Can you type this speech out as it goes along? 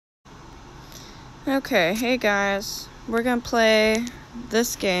Okay, hey guys. We're gonna play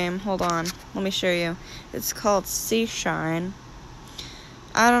this game. Hold on, let me show you. It's called Seashine.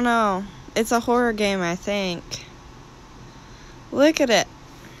 I don't know. It's a horror game, I think. Look at it.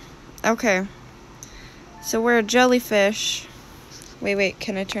 Okay. So we're a jellyfish. Wait,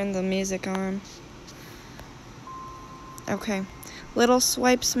 can I turn the music on? Okay. Little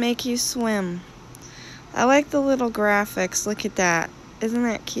swipes make you swim. I like the little graphics. Look at that. Isn't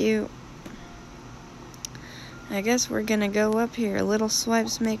that cute? I guess we're gonna go up here. Little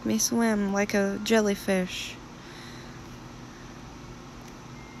swipes make me swim like a jellyfish.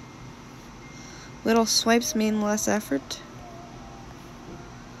 Little swipes mean less effort.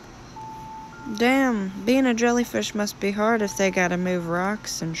 Damn, being a jellyfish must be hard if they gotta move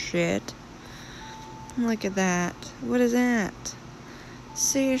rocks and shit. Look at that. What is that?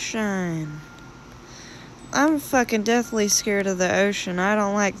 Seashine. I'm fucking deathly scared of the ocean. I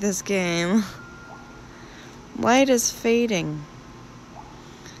don't like this game. Light is fading.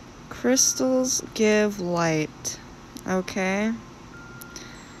 Crystals give light. Okay.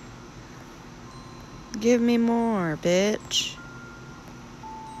 Give me more, bitch.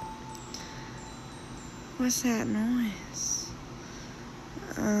 What's that noise?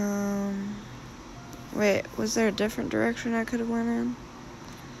 Wait, was there a different direction I could have went in?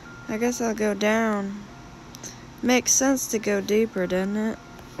 I guess I'll go down. Makes sense to go deeper, doesn't it?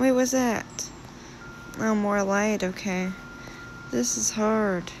 Wait, what's that? Oh, more light, okay. This is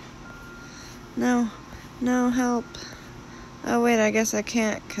hard. No, help. Oh, wait, I guess I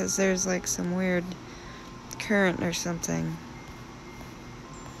can't because there's like some weird current or something.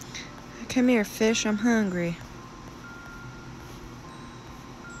 Come here, fish, I'm hungry.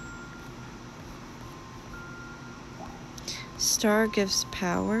 Star gives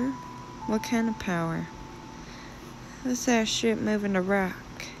power? What kind of power? What's that shit moving a rock?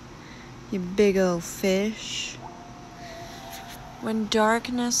 You big old fish. When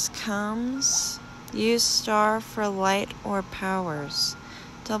darkness comes, use star for light or powers.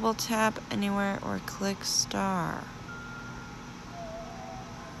 Double tap anywhere or click star.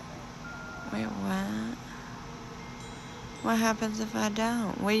 Wait, what? What happens if I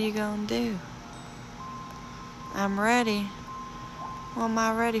don't? What you gonna do? I'm ready. What am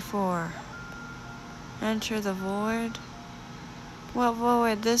I ready for? Enter the void? What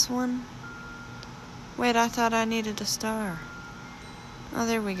void? This one? Wait, I thought I needed a star. Oh,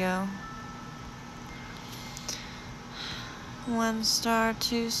 there we go. 1 star,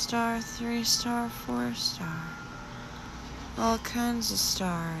 2 star, 3 star, 4 star. All kinds of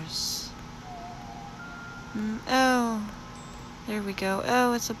stars. Oh, there we go.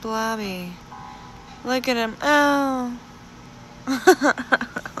 Oh, it's a blobby. Look at him. Oh.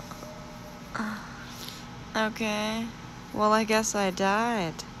 Okay. Well, I guess I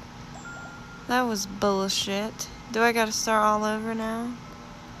died. That was bullshit. Do I gotta start all over now?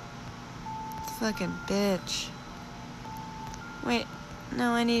 Fucking bitch. Wait.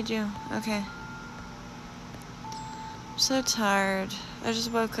 No, I need you. Okay. I'm so tired. I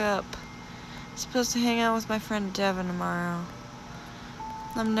just woke up. I'm supposed to hang out with my friend Devin tomorrow.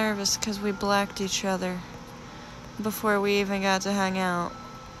 I'm nervous because we blacked each other before we even got to hang out.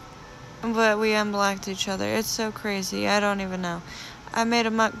 But we unblacked each other. It's so crazy. I don't even know. I made a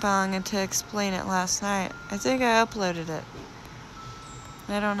mukbang and to explain it last night. I think I uploaded it.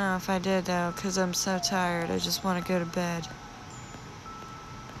 I don't know if I did though, because I'm so tired. I just want to go to bed.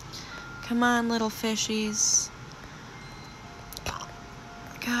 Come on, little fishies.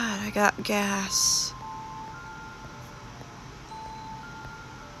 God, I got gas.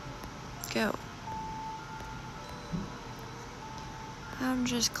 Go. I'm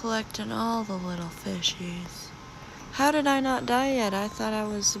just collecting all the little fishies. How did I not die yet? I thought I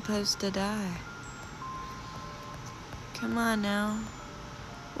was supposed to die. Come on now.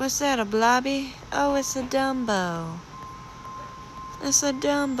 What's that, a blobby? Oh, it's a Dumbo. It's a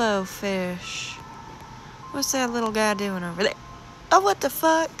Dumbo fish. What's that little guy doing over there? Oh, what the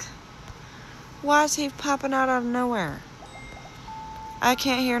fuck? Why is he popping out of nowhere? I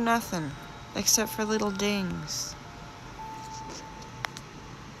can't hear nothing except for little dings.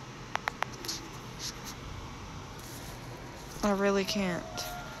 I really can't.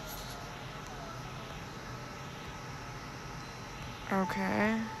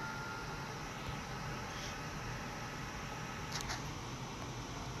 Okay.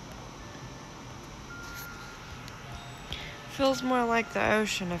 Feels more like the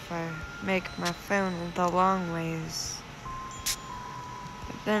ocean if I make my phone the long ways.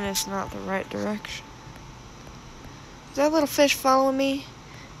 But then it's not the right direction. Is that little fish following me?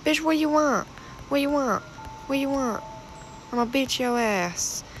 Bitch, what you want? What you want? What you want? I'm gonna beat your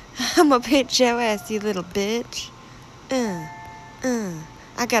ass. I'ma beat your ass, you little bitch.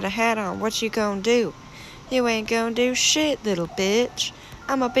 I got a hat on. What you gonna do? You ain't gonna do shit, little bitch.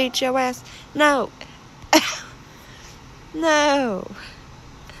 I'ma beat your ass. No. No.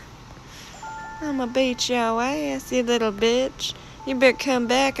 I'ma beat your ass, you little bitch. You better come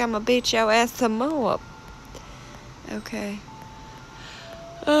back. I'ma beat your ass some more. Okay.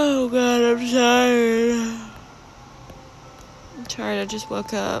 Oh, God, I'm tired. I'm tired. I just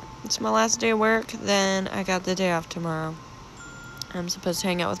woke up. It's my last day of work. Then I got the day off tomorrow. I'm supposed to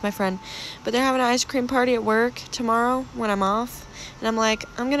hang out with my friend, but they're having an ice cream party at work tomorrow when I'm off, and I'm like,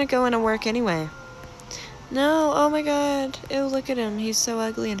 I'm gonna go into work anyway. No, oh my God, ew, look at him, he's so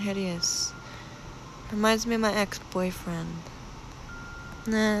ugly and hideous. Reminds me of my ex-boyfriend.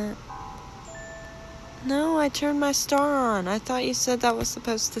 Nah. No, I turned my star on. I thought you said that was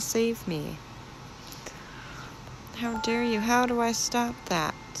supposed to save me. How dare you? How do I stop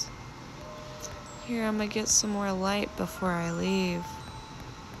that? Here, I'm gonna get some more light before I leave.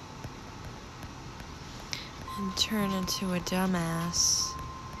 And turn into a dumbass.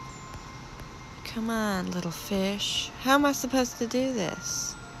 Come on, little fish. How am I supposed to do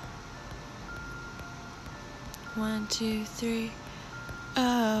this? 1, 2, 3.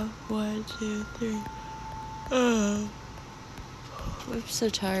 Oh, 1, 2, 3. Oh. I'm so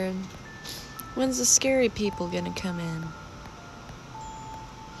tired. When's the scary people gonna come in?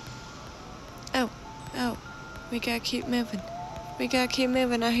 Oh, we gotta keep moving. We gotta keep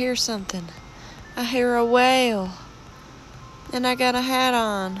moving. I hear something. I hear a whale. And I got a hat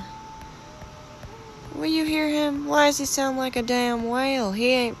on. Will you hear him? Why does he sound like a damn whale? He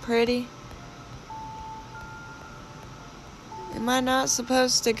ain't pretty. Am I not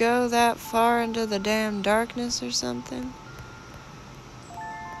supposed to go that far into the damn darkness or something?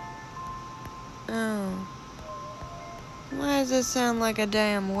 Oh. Why does it sound like a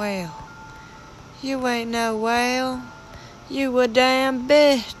damn whale? You ain't no whale. You a damn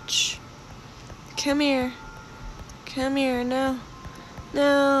bitch. Come here. Come here. No.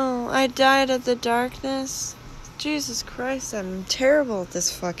 No. I died of the darkness. Jesus Christ, I'm terrible at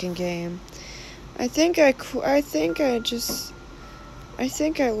this fucking game. I think I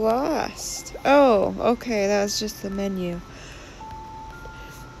lost. Oh, okay, that was just the menu.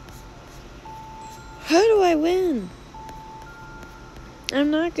 How do I win? I'm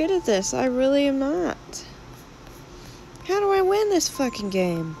not good at this. I really am not. How do I win this fucking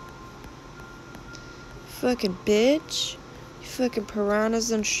game? Fucking bitch. You fucking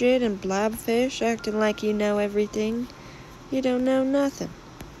piranhas and shit and blobfish acting like you know everything. You don't know nothing.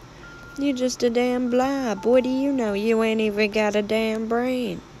 You just a damn blob. What do you know? You ain't even got a damn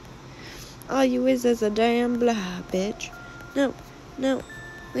brain. All you is a damn blob, bitch. No, no.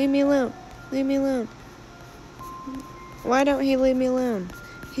 Leave me alone. Leave me alone. Why don't he leave me alone?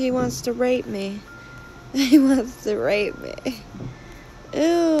 He wants to rape me. He wants to rape me.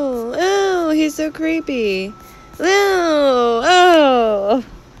 Ew, ew, he's so creepy. Ew, oh.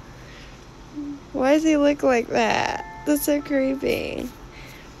 Why does he look like that? That's so creepy.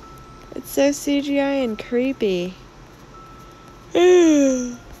 It's so CGI and creepy.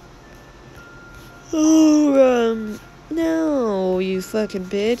 Oh, no, you fucking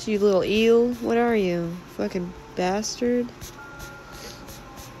bitch, you little eel. What are you? Fucking bastard.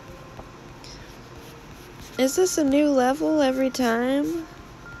 Is this a new level every time?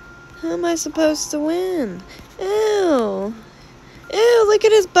 How am I supposed to win? Ew. Ew, look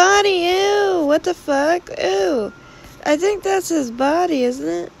at his body. Ew, what the fuck? Ew. I think that's his body, isn't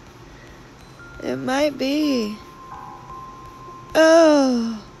it? It might be.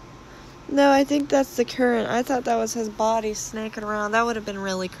 Oh. No, I think that's the current. I thought that was his body snaking around. That would have been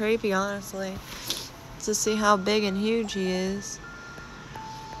really creepy, honestly. To see how big and huge he is.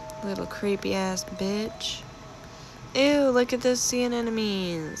 Little creepy ass bitch. Ew, look at those sea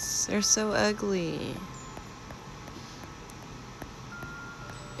anemones. They're so ugly.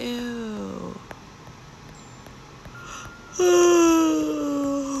 Ew.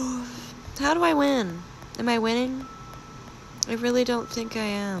 How do I win? Am I winning? I really don't think I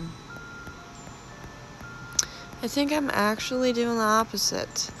am. I think I'm actually doing the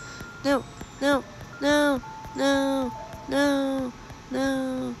opposite. No, no, no, no, no,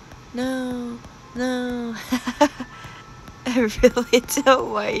 no, no, no. I really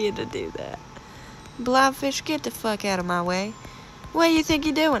don't want you to do that. Blobfish, get the fuck out of my way. What do you think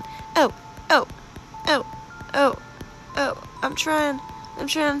you're doing? Oh, oh, oh, oh, oh, I'm trying,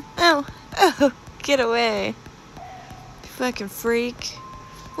 oh, oh, get away. You fucking freak.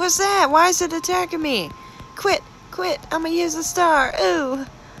 What's that? Why is it attacking me? Quit, I'm gonna use the star. Ooh,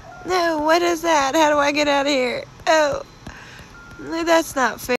 no, what is that? How do I get out of here? Oh, that's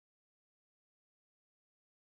not fair.